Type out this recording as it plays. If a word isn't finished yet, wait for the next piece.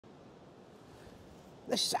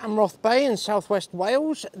This is Amroth Bay in southwest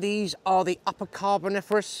Wales. These are the Upper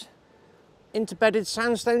Carboniferous interbedded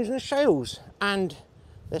sandstones and shales, and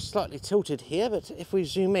they're slightly tilted here, but if we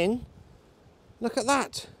zoom in, look at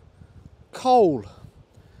that, coal.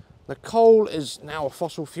 The coal is now a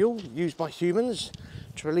fossil fuel used by humans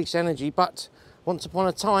to release energy, but once upon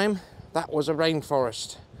a time that was a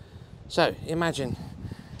rainforest. So imagine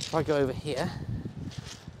if I go over here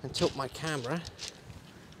and tilt my camera,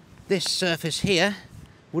 this surface here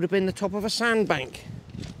would have been the top of a sandbank.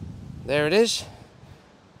 There it is,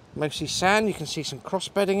 mostly sand. You can see some cross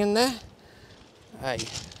bedding in there, a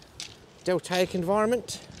deltaic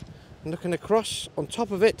environment, and looking across on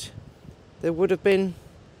top of it there would have been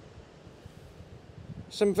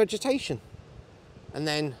some vegetation, and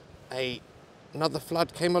then another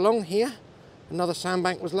flood came along here, another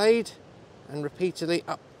sandbank was laid, and repeatedly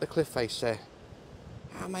up the cliff face there.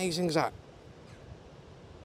 How amazing is that?